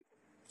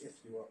If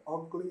you were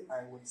ugly,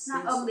 I would say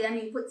Not ugly, I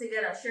mean put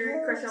together,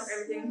 shirt, crush up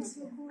everything. Yes,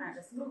 you're good. Alright,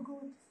 let's You're go.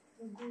 good.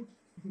 You're good.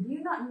 Do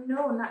you not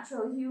know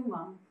natural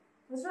humor?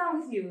 What's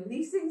wrong with you?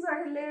 These things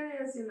are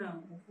hilarious, you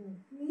know.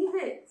 Leave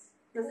it.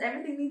 Because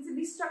everything needs to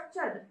be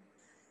structured.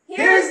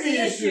 Here's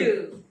the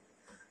issue.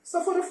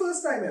 So for the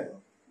first time ever.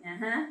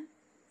 Uh-huh.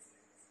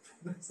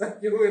 That's like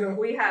you know.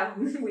 We have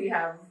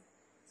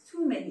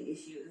too many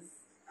issues.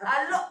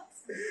 A lot.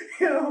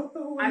 You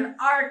know. An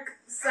arc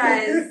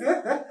size.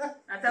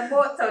 Not a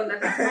boat town,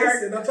 not an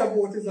arc. Not a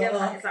boat, it's an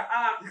arc. It's an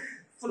arc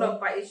full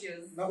of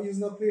issues. Not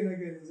using a plane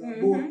again, it's a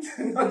boat.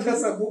 Not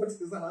just a boat, it's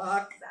an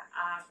arc. It's an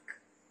arc.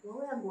 What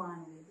we are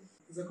going with?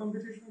 It's a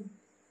competition.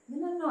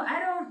 No, I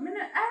don't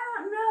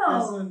know.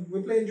 Listen,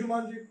 we're playing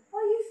Jumanji. How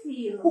you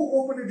feel?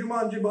 Who opened the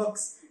Jumanji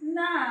box?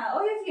 Nah,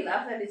 how you feel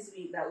after this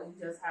week that we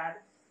just had?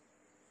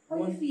 How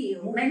you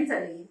feel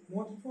mentally?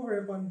 Want it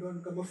forever and done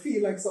because I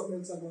feel like something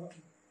else about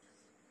happen.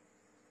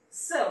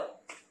 So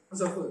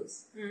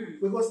first,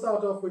 we're going to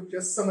start off with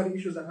just some of the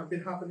issues that have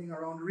been happening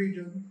around the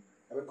region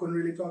that we couldn't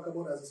really talk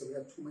about. As I said, we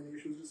had too many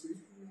issues this week.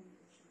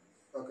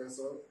 Okay,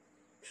 so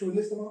should we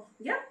list them off?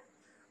 Yeah.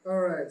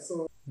 Alright,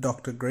 so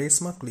Dr.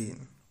 Grace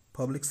McLean,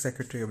 Public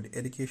Secretary of the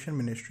Education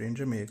Ministry in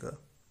Jamaica,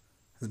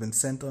 has been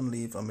sent on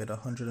leave amid a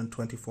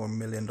 $124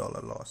 million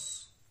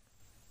loss.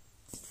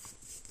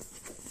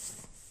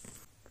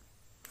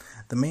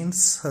 The main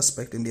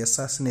suspect in the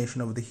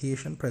assassination of the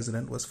Haitian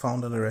president was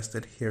found and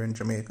arrested here in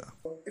Jamaica.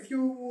 If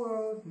you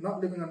were not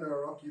living under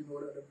a rock, you know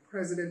that the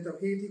president of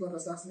Haiti got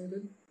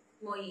assassinated.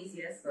 Moise,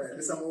 yes. Right,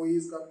 this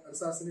Moise got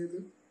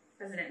assassinated.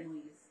 President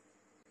Moise.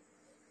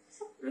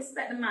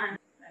 Respect the man.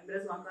 I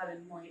just want to call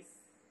him Moise.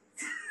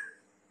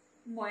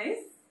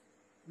 Moise?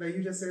 Like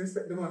you just say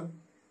respect the man.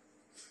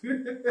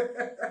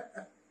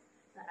 That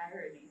I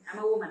heard me. I'm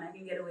a woman, I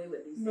can get away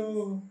with these things.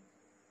 No.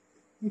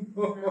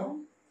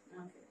 No?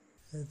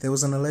 Okay. There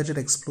was an alleged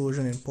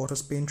explosion in Port of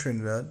Spain,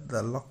 Trinidad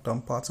that locked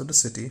down parts of the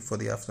city for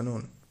the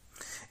afternoon.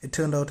 It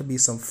turned out to be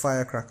some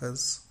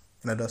firecrackers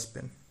in a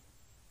dustbin.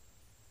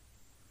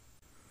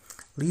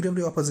 Leader of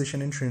the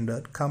opposition in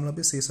Trinidad, Kamla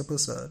Bissesa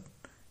Persad,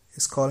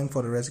 is calling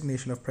for the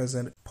resignation of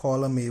President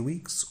Paula May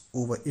Weeks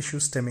over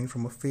issues stemming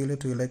from a failure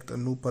to elect a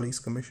new police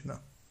commissioner.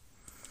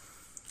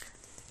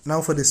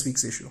 Now for this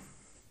week's issue.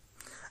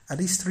 At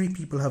least 3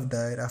 people have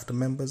died after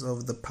members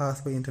of the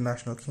Pathway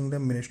International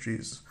Kingdom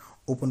Ministries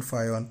opened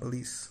fire on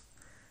police.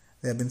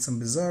 There have been some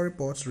bizarre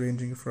reports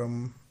ranging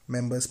from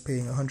members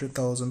paying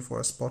 $100,000 for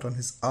a spot on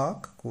his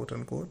ark, quote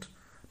unquote,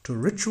 to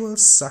ritual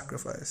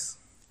sacrifice.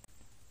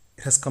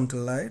 It has come to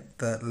light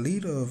that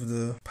leader of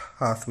the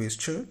Pathways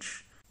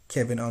Church,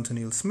 Kevin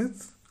Anthony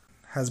Smith,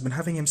 has been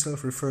having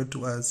himself referred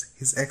to as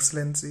His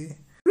Excellency.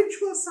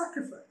 Ritual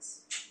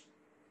sacrifice.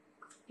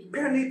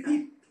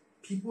 Apparently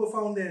people were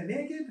found there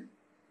naked,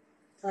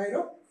 tied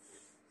up.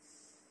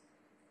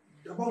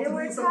 They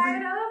were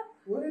tied up?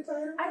 Were they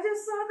tied up? I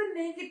just saw the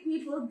naked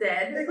people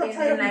dead They got in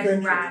tied up like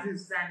eventually.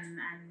 rags and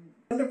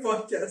On the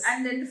podcast.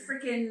 and then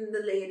freaking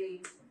the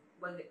lady,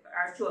 well,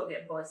 our throat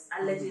get bust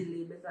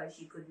allegedly because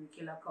she couldn't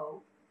kill a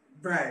cow.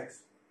 Right.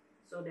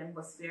 So then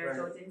bust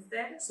fear out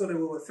instead. So there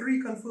were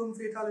 3 confirmed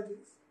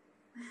fatalities.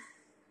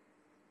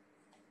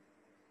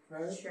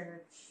 Right.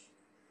 Church.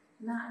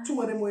 Nah.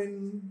 2 of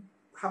them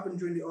happened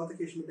during the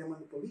altercation with them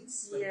and the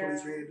police. When the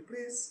police raided the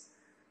place.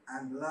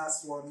 And the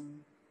last one,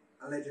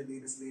 allegedly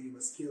this lady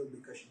was killed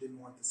because she didn't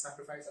want to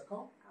sacrifice a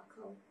cow.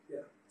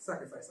 Yeah,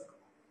 sacrifice a cow.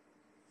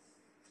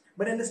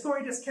 But then the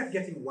story just kept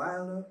getting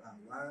wilder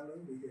and wilder.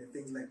 We hear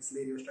things like this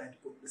lady was trying to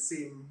put the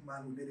same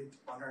man who did it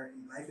on her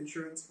life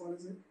insurance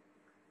policy.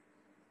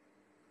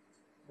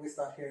 We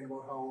start hearing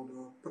about how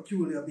the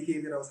peculiar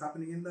behavior that was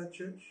happening in that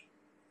church.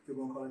 If you're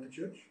going to call it a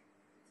church.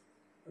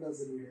 What else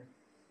did we hear?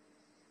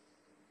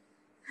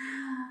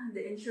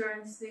 The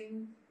insurance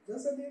thing.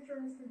 Just the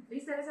insurance thing. You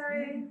said it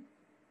already?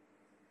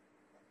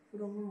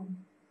 Put on wrong.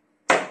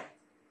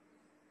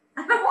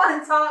 I don't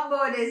want to talk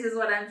about this is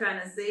what I'm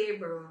trying to say,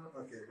 bro.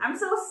 Okay. I'm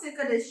so sick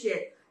of this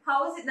shit.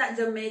 How is it that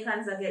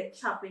Jamaicans are get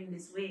chopped in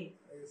this way?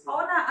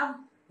 How not?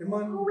 The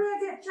man, how we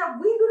get chopped?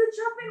 We do the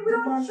chopping, we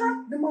don't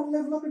chop. The man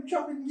level up in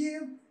chopping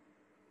game.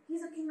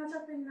 He's a king of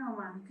chopping now,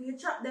 man. Can you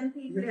chop them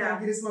people? You can't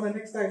give this man a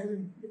next title.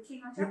 The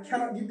king of You chopping.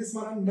 cannot give this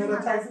man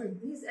another title.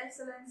 His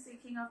Excellency,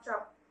 King of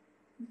Chop.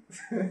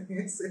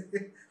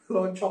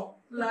 Lord Chop.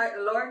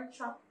 Lord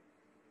Chop.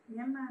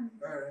 Yeah, man.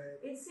 Alright.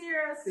 It's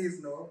serious.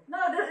 Please no. No,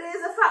 there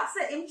is a fact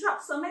that him chop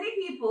so many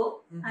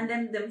people and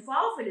them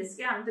fall for the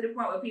scam to the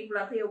point where people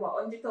are paying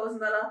what,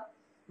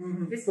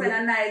 $100,000? They spend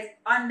a night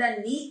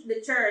underneath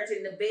the church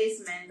in the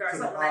basement or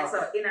something like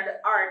so in the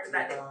ark.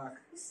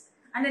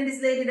 And then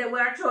this lady that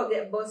where her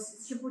get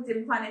bust, she put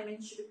him pan him in,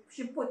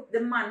 she put the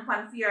man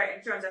pan fear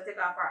insurance to take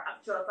off her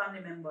actual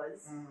family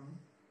members.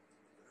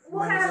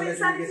 What kind of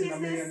insanity is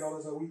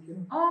this? A week, you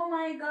know? Oh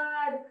my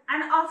God.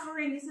 And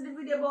offering. You see the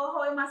video about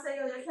how he must say,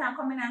 yo, you can't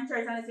come in and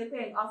church unless you're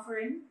paying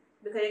offering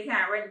because you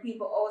can't rent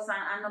people house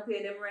and not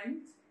pay them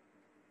rent.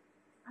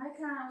 I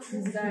can't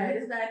with this guy.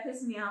 This guy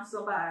pissed me off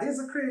so bad. It's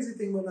a crazy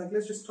thing, but like,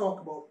 let's just talk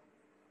about.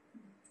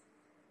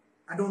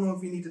 I don't know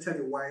if we need to tell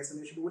you why it's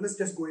an issue, but let's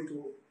just go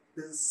into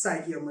the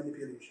psyche of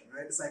manipulation,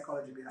 right? The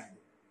psychology behind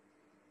it.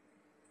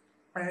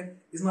 Right?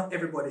 It's not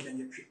everybody can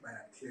get tricked by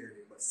that,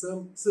 clearly, but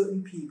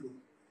certain people,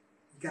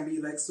 you can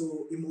be like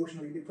so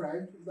emotionally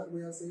deprived, is that the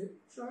way I say it?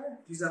 Sure.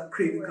 You start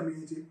craving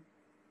community.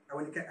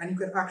 And you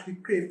can actually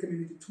crave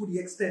community to the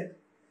extent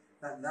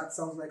that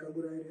sounds like a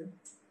good idea.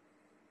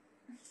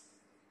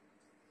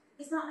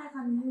 It's not like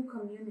a new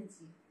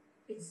community.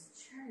 It's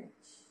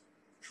church.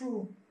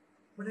 True.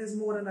 But there's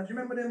more than that.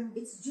 Remember them?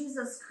 It's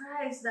Jesus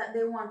Christ that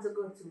they want to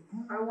go to.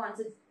 Mm-hmm. Or want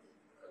to...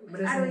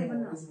 But I don't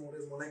even know.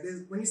 There's more. Like,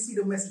 when you see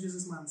the messages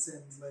this man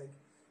sends, like,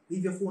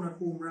 leave your phone at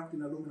home wrapped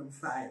in aluminum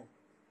foil.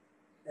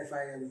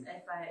 F-I-L-E.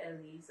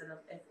 F-I-L-E instead of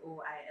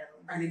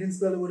F-O-I-L. And he didn't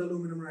spell the word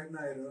aluminum right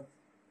neither.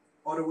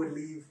 Or the word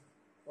leave.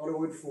 Or the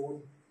word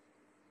phone.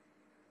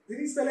 Did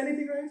he spell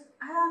anything right?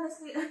 I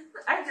honestly,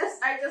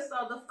 I just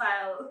saw the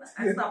file.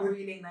 I stopped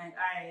reading, like,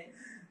 alright.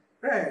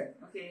 Right.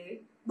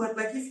 Okay. But,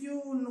 like, if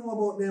you know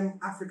about them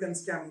African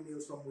scam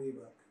emails from way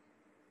back,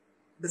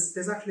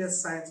 there's actually a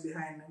science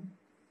behind them,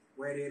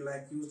 where they,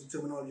 like, use the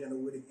terminology and the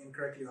wording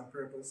incorrectly on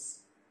purpose.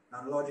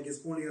 Now, the logic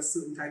is only a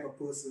certain type of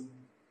person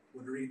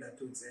would read that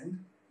to its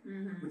end,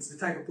 which is the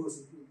type of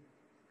person,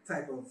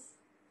 type of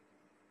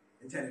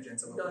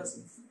intelligence of a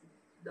person.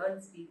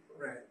 Don't speak.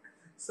 Right.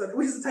 So,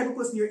 which is the type of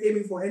person you're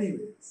aiming for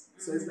anyways.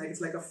 So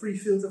it's like a free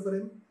filter for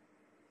them.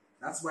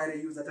 That's why they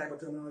use that type of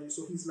terminology.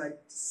 So he's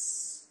like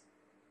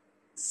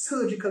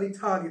surgically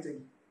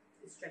targeting.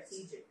 It's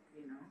strategic,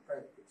 you know.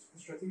 Right.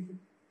 It's strategic.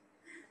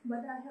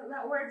 But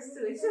that works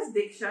too. It's just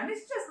diction.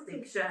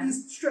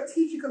 He's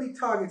strategically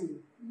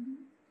targeting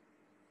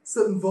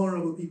certain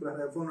vulnerable people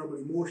that are vulnerable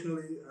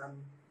emotionally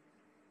and,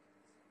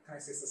 can I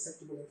say,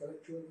 susceptible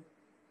intellectually.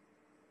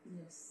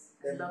 Yes.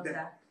 I love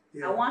that.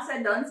 Yeah. I once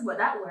said dunce, but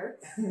that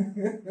works.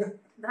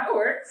 That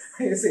works.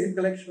 You say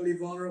intellectually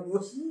vulnerable.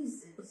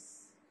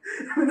 Jesus.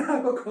 We're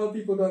not going to call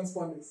people dunce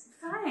on this.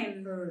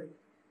 Fine. All right.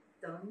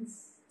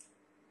 Dunce.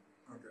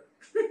 Okay.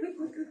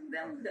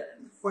 Them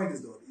dunce. Point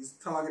is though, he's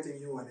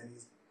targeting you and then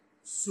he's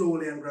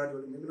slowly and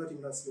gradually, maybe not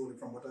even that slowly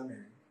from what I'm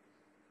hearing,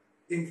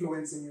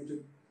 influencing you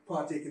to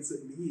partake in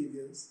certain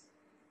behaviors.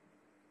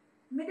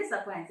 I'm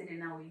disappointed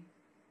in a way.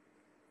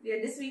 Yeah,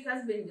 this week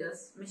has been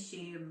just my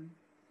shame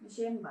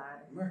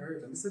bad. I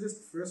heard, and this is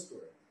just the first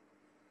story.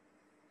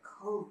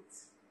 Cult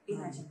in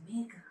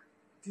Jamaica.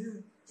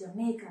 Yeah.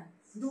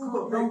 Jamaicans.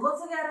 No, don't go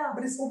together.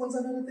 But this opens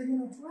another thing, you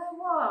know.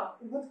 What?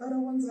 What other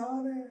ones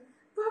are there?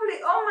 Probably,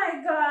 oh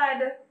my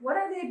God, what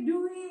are they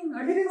doing?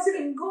 Are they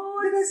fucking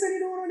good? Did I say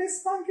the one when they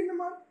spanking the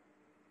man?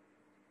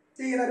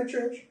 Taking out the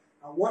church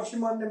and watch the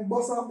man them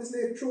bust off this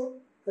lady throat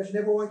because she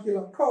never want to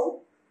kill a cow.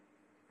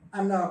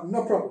 And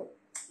no problem.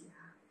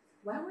 Yeah.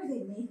 Why were they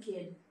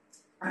naked?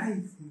 I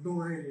have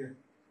no idea.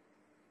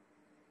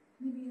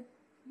 Maybe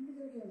they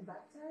were getting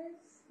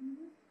baptized?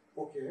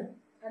 Okay.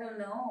 I don't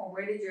know.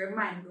 Where did your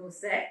mind go?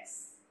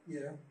 Sex?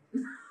 Yeah.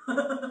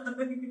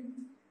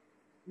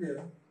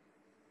 Yeah.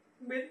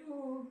 With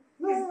who?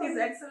 No. His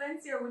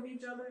Excellency or with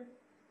each other?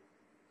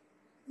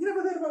 You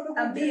never heard about the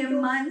a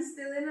BM man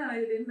still in or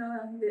you didn't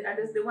know? I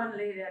just the one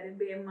lady, I did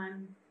BM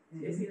man.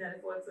 You see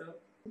that photo?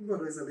 No,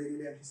 there was a lady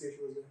there and she said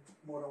she was there.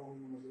 More than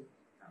one woman was there.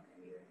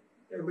 Okay,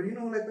 yeah. But you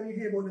know, like when you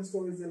hear about the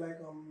stories, they're like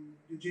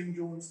the Jim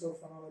Jones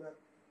stuff and all of that.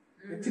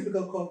 The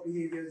typical cult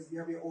behaviors, you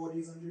have your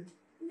orgies and shit.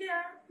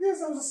 Yeah.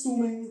 Yes, I was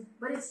assuming.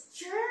 But it's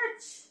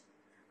church.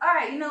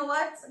 Alright, you know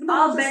what?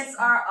 All bets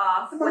are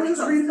off. But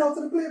just read it out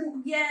to the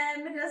playbook. Yeah,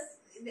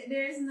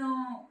 there's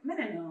no, I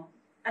don't know.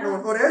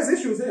 No, there's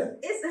issues here.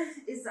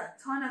 It's a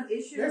ton of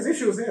issues. There's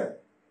issues here.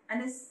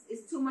 And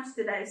it's too much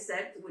to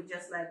dissect with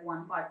just like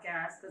one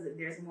podcast because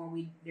there's more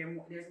we need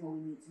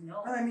to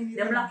know. I mean,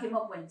 they lock him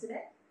up when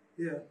today?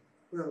 Yeah.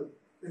 Well,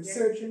 in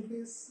searching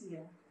place. Yeah.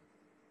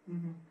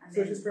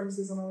 Search his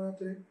premises and all that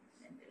today.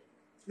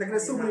 Like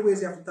there's so many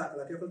ways you have to tackle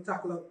that. You have to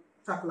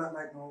tackle that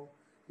like now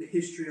the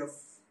history of,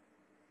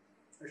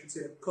 I should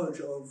say, the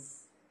culture of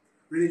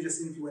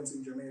religious influence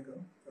in Jamaica.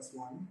 That's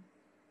one.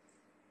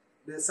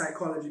 The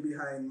psychology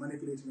behind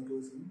manipulating a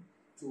person.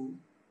 Two.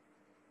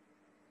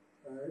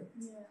 Right?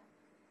 Yeah.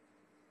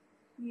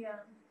 Yeah.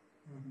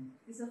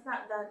 It's the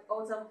fact that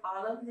out of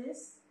all of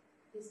this,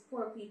 it's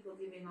poor people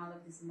giving all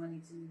of this money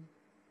to you.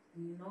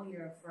 You know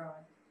you're a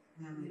fraud.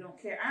 You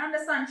don't care. I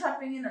understand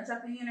chopping in are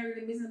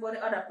really business about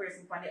the other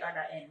person on the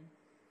other end.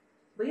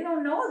 But you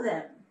don't know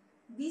them.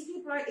 These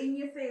people are in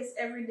your face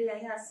every day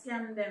and you have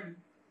scammed them.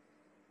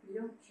 You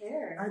don't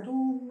care. I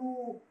don't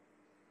know.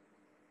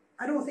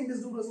 I don't think this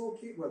dude was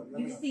okay. Well,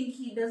 you think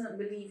he doesn't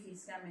believe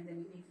he's scamming them?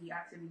 You think he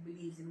actually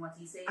believes in what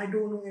he's saying? I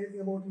don't know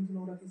anything about him to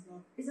know that he's not.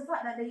 It's the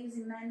fact that they're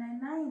using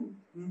 999.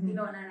 You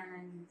know what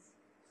 999 means?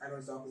 I know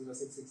it's the opposite of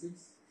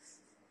 666.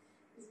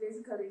 It's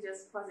basically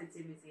just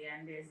positivity,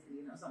 and there's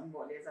something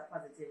about there's a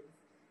positive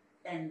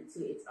end to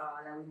it all,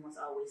 and we must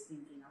always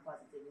think in a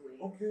positive way.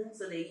 Okay.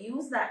 So they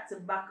use that to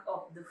back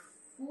up the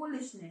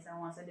foolishness, I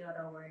want to say the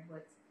other word,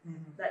 but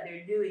that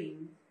they're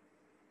doing.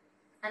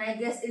 And I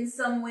guess in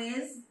some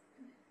ways,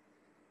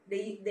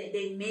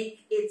 they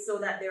make it so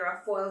that they're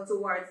a foil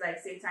towards like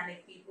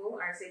satanic people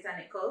or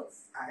satanic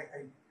cults.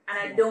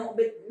 I don't.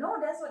 No,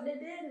 that's what they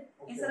did.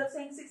 Okay. Instead of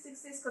saying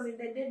 666, because if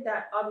they did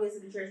that,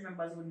 obviously the church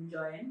members wouldn't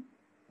join.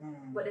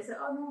 But they said,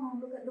 "Oh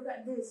no, look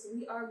at this.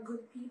 We are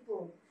good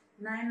people."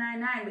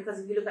 999. Because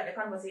if you look at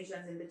the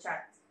conversations in the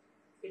chat,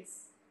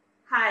 it's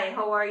 "Hi,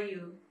 how are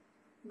you?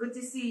 Good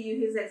to see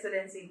you, His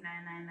Excellency."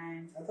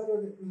 999. I thought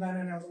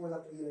 999 was always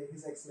after like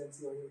His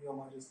Excellency or Your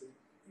Majesty.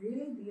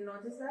 Really? Do you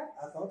notice that?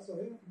 I thought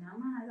so, yeah. No,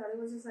 man. I thought it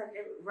was just like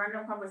a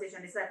random conversation.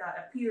 It's like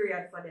a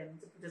period for them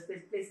to just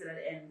place it at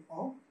the end.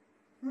 Oh.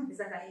 It's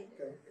like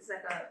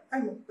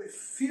a.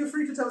 Feel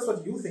free to tell us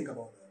what you think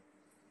about that.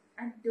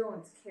 I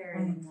don't care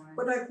anymore.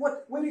 But like,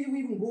 where do you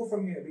even go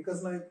from here?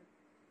 Because like,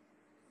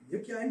 you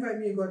can't invite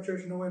me to go to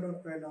church nowhere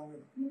right now.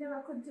 You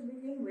never could to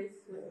begin with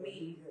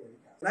me.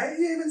 Like,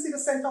 you even see the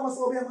St. Thomas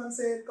Obiang man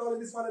saying, calling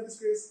this man a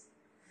disgrace.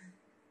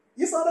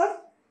 You saw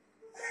that?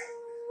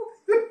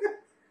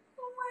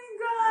 Oh my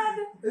God!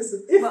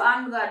 Listen, but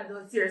I'm glad,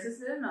 no,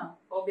 seriously, no.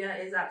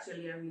 Obiang is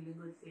actually a really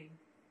good thing.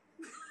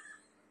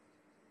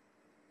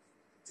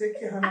 Take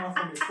your hand off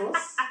from this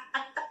first.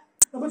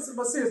 No, but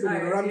seriously,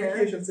 the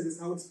ramifications to this,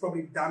 how it's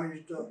probably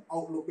damaged the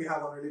outlook we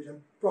have on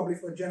religion, probably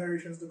for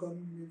generations to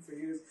come, for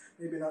years.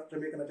 Maybe not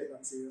Jamaica not take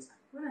that serious.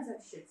 We're not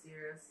that shit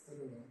serious. I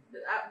don't know.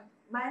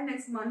 By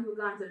next month, we're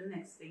going to the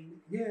next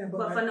thing. Yeah,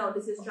 but for now,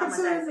 this is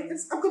traumatizing.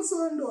 I'm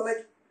concerned though,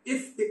 like,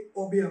 if the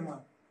Obiang man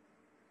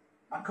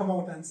I come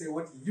out and say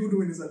what you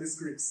doing is a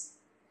disgrace.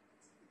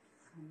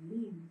 I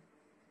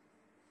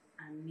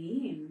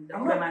mean, the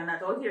Obiang man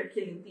not out here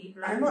killing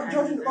people. I'm not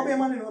judging the Obiang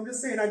man, I'm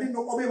just saying I didn't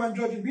know Obiang man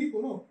judging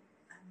people, no.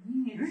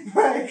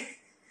 Like,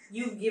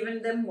 you've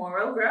given them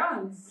moral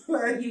grounds.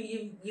 Like,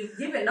 you've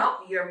given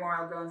up your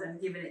moral grounds and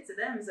given it to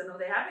them, so now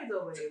they have it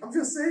over you. I'm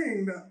just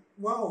saying that,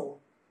 wow.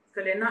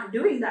 Because they're not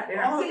doing that.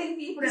 They're not killing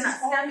people. They're not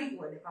scamming.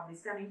 Well, they're probably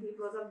scamming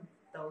people out of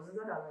thousands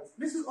of dollars.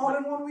 This is all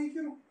in 1 week,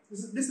 you know.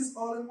 This is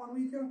all in 1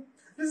 week, you know.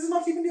 This is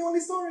not even the only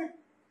story.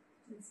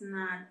 It's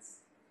not.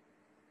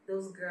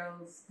 Those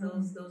girls,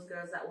 those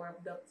girls that were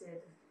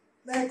abducted.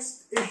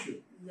 Next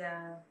issue.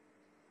 Yeah.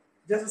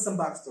 Just some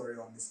backstory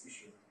on this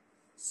issue.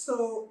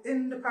 So,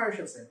 in the parish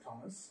of St.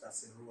 Thomas,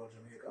 that's in rural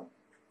Jamaica,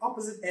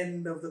 opposite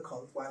end of the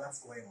cult, while that's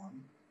going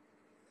on,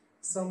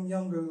 some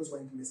young girls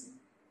went missing.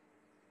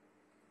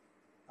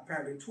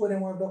 Apparently, 2 of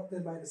them were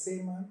abducted by the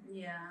same man.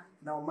 Yeah.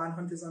 Now,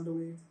 manhunt is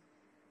underway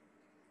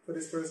for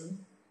this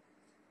person.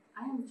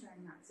 I am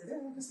trying not to.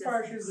 Yeah, this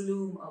parish is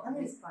gloom up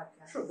this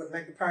podcast. Sure, but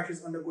like the parish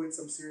is undergoing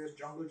some serious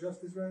jungle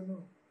justice right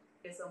now.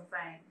 Yes, I'm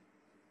fine.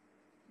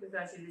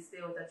 Because she stay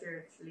out of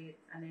church late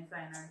and then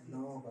find her.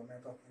 No, but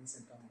I'm talking in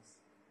St. Thomas.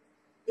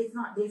 It's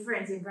not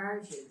different in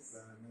parishes.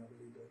 I don't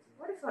believe that.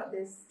 What the fuck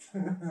this? I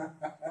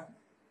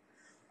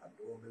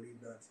don't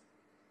believe that.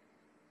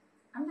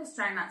 I'm just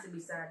trying not to be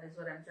sad, is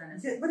what I'm trying to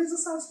say. Yeah, but it's a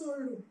sad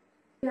story though.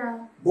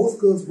 Yeah. Both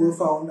girls were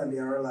found and they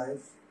are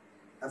alive.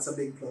 That's a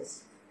big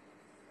plus.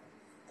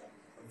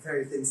 A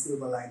very thin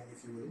silver lining,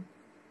 if you will.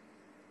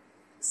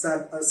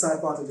 A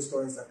sad part of the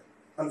story is that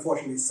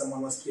unfortunately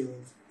someone was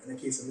killed in a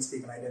case of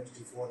mistaken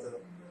identity for the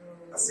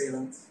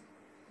assailant.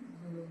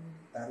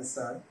 That is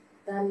sad.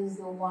 That is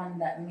the one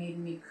that made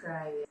me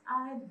cry.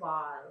 I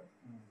bawl.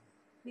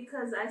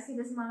 Because I see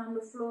this man on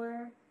the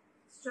floor,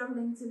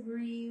 struggling to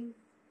breathe.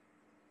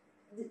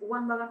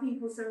 One bag of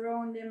people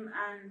surround him,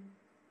 and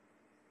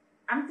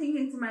I'm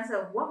thinking to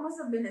myself, what must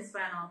have been his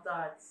final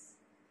thoughts?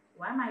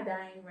 Why am I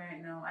dying right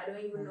now? I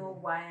don't even know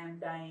why I'm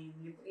dying.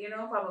 You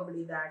know,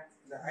 probably that.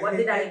 What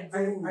did I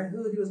do? I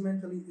heard he was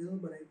mentally ill,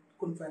 but I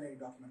couldn't find any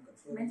document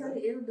confirming.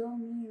 Mentally ill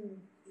don't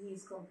mean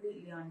he's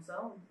completely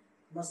unsound.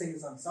 I'm not saying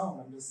he's unsound,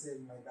 I'm just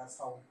saying like that's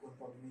how he could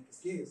probably make his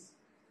case.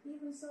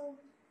 Even so,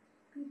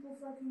 people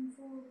fucking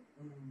fool.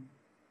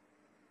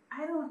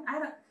 I don't.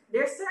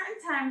 There's certain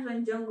times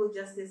when jungle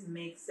justice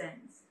makes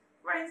sense.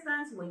 For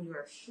instance, when you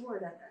are sure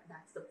that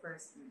that's the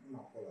person.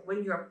 No, hold on.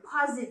 When you're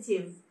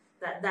positive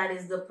that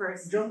is the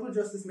person. Jungle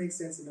justice makes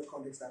sense in the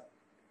context that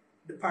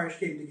the parish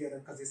came together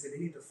because they said they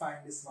need to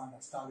find this man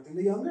that's targeting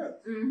the young girls.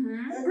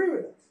 I agree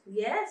with that.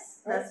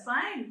 Yes, that's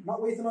fine.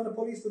 Not waiting on the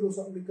police to do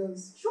something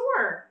because...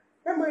 Sure.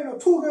 Remember,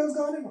 2 girls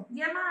gone, you know?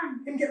 Yeah,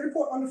 man. Him get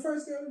report on the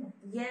first girl, you know?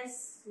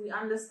 Yes, we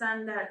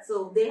understand that.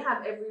 So they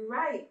have every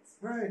right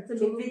to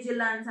be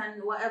vigilant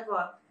and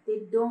whatever.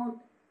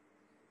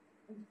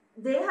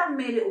 They have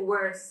made it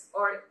worse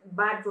or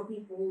bad for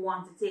people who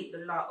want to take the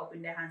law up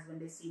in their hands when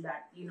they see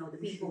that, you know, the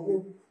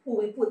people who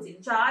we put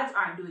in charge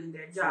aren't doing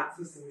their job.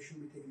 We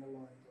shouldn't be taking the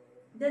law into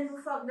Then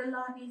the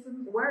law needs to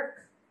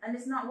work. And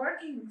it's not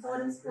working. So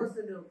what are they supposed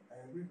to do?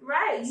 I agree.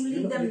 Right. You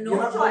leave them no choice.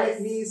 You're not going to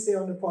make me say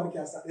on the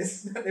podcast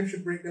that they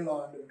should break the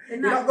law. You're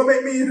not going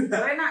to make me do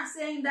that. We're not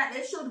saying that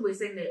they should. We're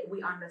saying that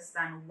we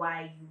understand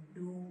why you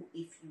do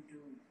if you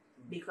do.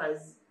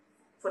 Because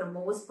for the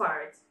most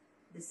part,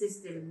 the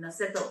system not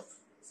set up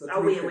a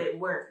way where it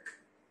work.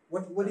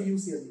 What do you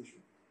see as the issue?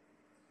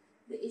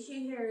 The issue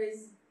here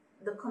is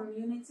the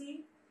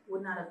community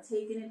would not have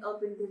taken it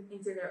up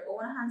into their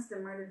own hands to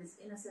murder this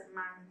innocent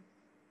man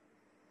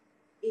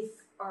if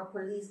or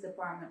police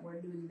department were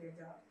doing their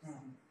job.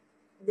 Mm-hmm.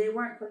 They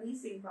weren't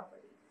policing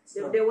properly.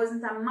 There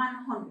wasn't a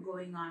manhunt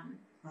going on.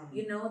 Mm-hmm.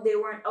 You know, they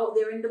weren't out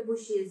there in the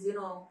bushes, you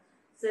know,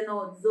 send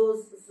out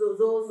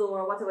those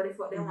or whatever the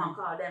fuck they want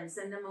to call them,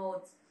 send them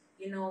out,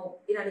 you know,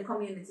 in the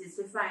communities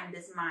to find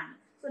this man.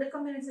 So the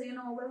community, you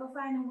know, we're going to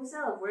find him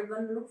ourselves. We're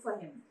going to look for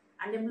him.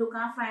 And them look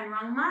and find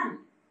wrong man.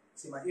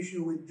 See, my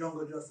issue with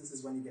jungle justice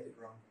is when you get it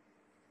wrong.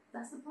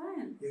 That's the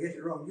point. You get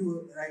it wrong.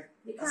 You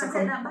can't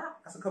take that back.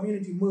 As a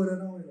community murder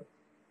now, you know.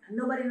 And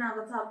nobody now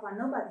going to talk about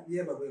nobody.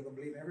 Yeah, but we're going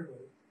to blame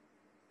everybody.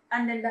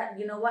 And then that,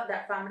 you know what,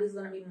 that family is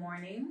going to be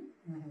mourning.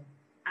 Mm-hmm.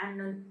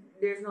 And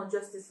there's no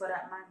justice for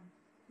that man.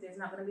 There's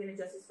not going to be any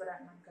justice for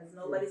that man because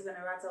nobody's going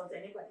to rat out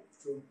anybody.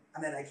 True.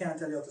 And then I can't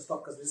tell you how to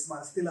stop because this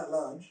man's still at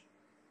large.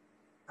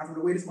 And from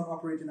the way this man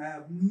operating, I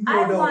have no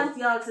doubt. I want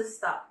y'all to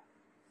stop.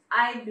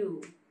 I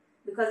do.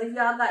 Because if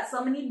y'all got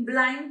so many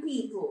blind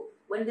people,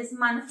 when this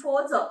man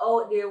photo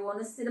out there, want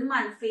to see the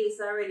man face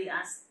already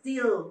and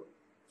still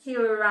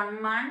kill a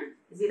wrong man,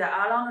 is either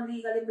all on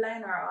legally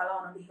blind or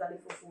all on legally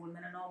for fool.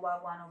 I don't know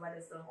about one over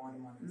this stuff.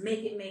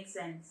 Make it make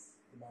sense.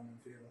 The man in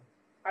favor.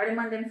 Are the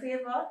man in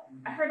favor?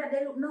 Mm-hmm. I heard that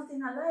they look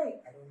nothing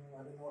alike. I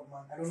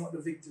don't know what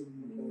the victim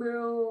look like.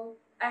 Bro,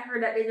 I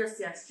heard that they just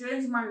see a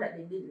strange man that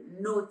they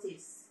didn't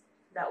notice.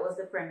 That was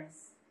the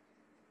premise.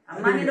 A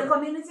man in the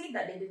community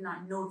that they did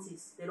not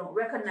notice. They don't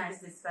recognize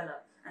this fella.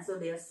 And so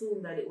they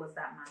assume that it was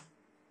that man.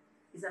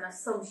 It's an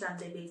assumption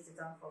they based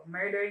it off of.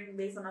 Murdering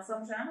based on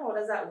assumption? How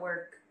does that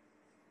work?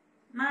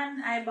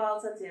 Man,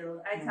 eyeballs are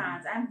till. I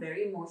can't. I'm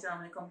very emotional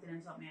when it comes to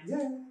them something.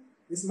 Yeah.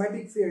 This my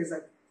big fear is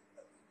like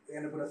they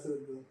end up with a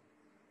third girl.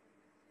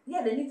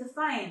 Yeah, they need to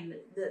find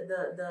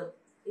the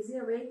is he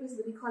a rapist?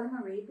 Do we call him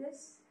a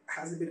rapist?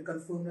 Has it been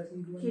confirmed that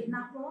he's doing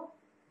kidnapper?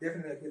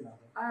 Definitely a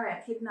kidnapper.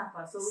 Alright,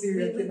 kidnapper. So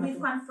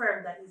we've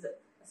confirmed that he's a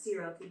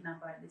serial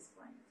kidnapper at this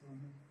point.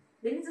 Mm-hmm.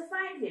 They need to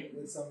find him.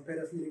 With some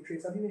pedophilic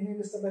traits. Have you been hearing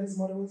the stuff that his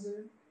mother was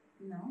saying?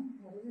 No.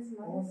 What did his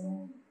mother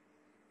say?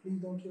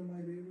 Please don't kill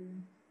my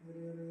baby.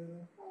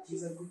 Oh,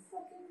 he's a good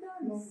fucking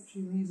dunce.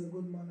 No, he's a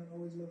good man and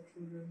always loved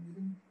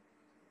children.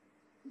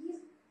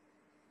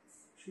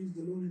 She's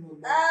delusional.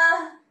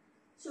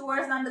 She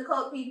worse than the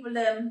cult people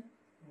them.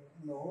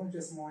 No,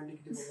 just more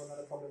indicative of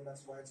another problem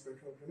that's widespread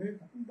throughout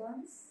Jamaica.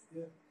 Dunce?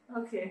 Yeah.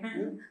 Okay.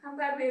 Yeah. I'm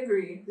glad we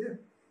agree. Yeah.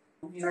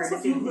 That's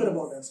what you heard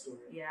about that story.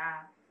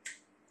 Yeah.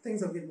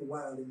 Things are getting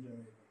wild in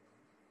Jamaica.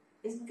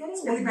 It's getting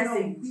it's depressing.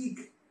 Only been a week.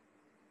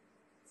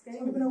 It's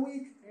only been a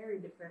week. Very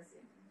depressing.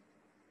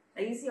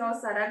 Like you see how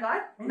sad I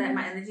got? Like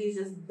my energy is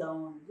just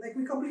down. Like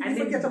we completely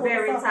forget about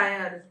very the fact.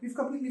 Tired. We've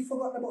completely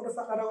forgotten about the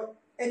fact that our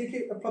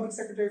the public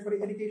secretary for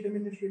the education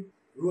ministry,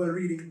 rural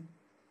reading,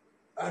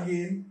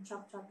 again.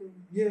 Chopping.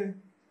 Yeah.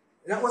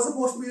 That was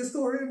supposed to be a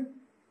story.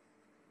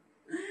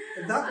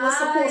 That was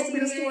supposed to be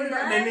the story,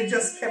 and then it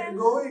just kept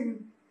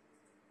going.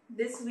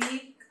 This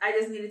week, I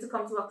just needed to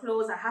come to a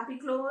close, a happy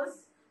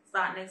close.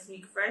 Start next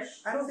week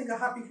fresh. I don't think a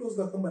happy close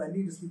will come, but I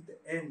need this week to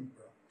end,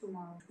 bro.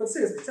 Tomorrow. But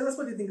seriously, tell us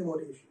what you think about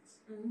the issues.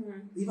 Mm-hmm.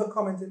 Leave a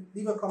comment and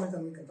we can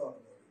talk about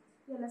it.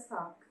 Yeah, let's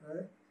talk.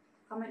 Alright.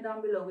 Comment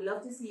down below. We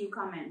love to see you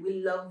comment.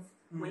 We love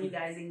when you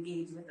guys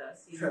engage with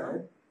us. You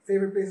know?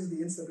 Favorite place is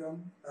the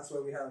Instagram. That's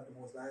where we have the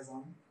most eyes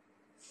on.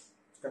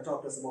 You can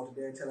talk to us about it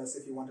there. Tell us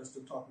if you want us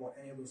to talk about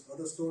any of those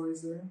other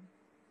stories there.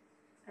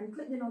 And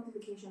click the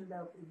notification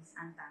bell, please.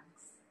 And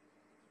thanks.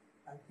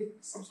 And hit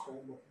the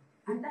subscribe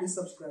button. Hit the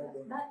subscribe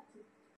button.